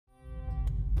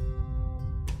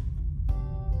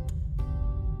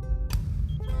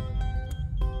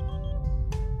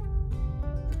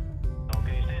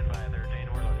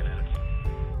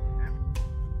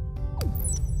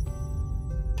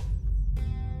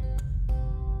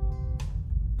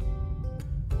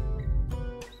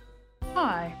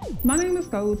Hi, my name is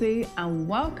Goldie and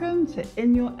welcome to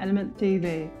In Your Element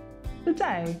TV.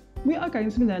 Today, we are going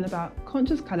to learn about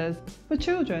conscious colours for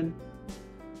children.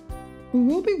 We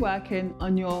will be working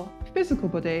on your physical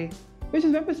body, which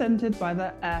is represented by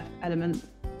the earth element.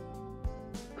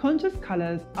 Conscious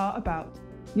colours are about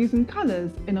using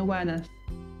colours in awareness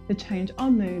to change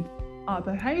our mood, our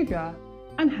behaviour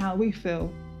and how we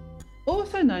feel,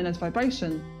 also known as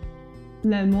vibration.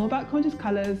 Learn more about conscious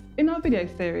colours in our video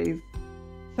series.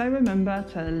 So remember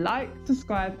to like,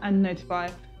 subscribe and notify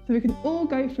so we can all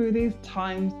go through these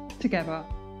times together.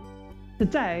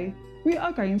 Today, we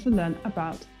are going to learn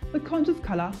about the conscious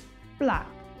colour black.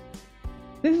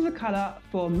 This is a colour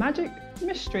for magic,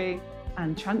 mystery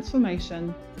and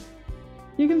transformation.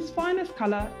 You can find this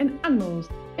colour in animals,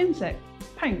 insects,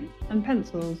 paints and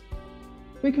pencils.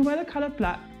 We can wear the colour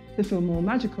black to feel more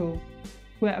magical.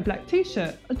 Wear a black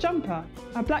t-shirt, a jumper,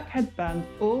 a black headband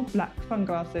or black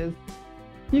sunglasses.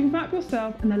 You can wrap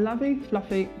yourself in a lovely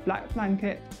fluffy black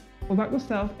blanket or wrap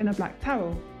yourself in a black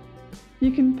towel.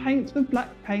 You can paint with black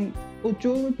paint or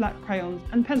draw with black crayons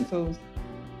and pencils.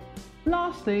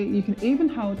 Lastly, you can even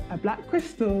hold a black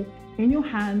crystal in your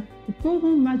hand to feel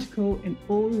more magical in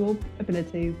all your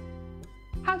abilities.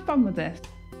 Have fun with this.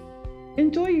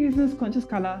 Enjoy using this conscious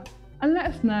colour and let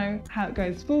us know how it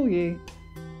goes for you.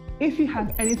 If you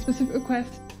have any specific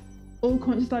requests or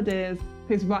conscious ideas,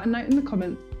 please write a note in the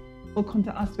comments or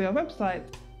contact us via our website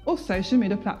or social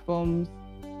media platforms.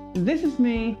 This is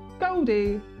me,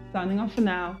 Goldie, signing off for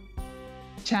now.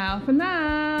 Ciao for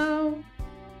now!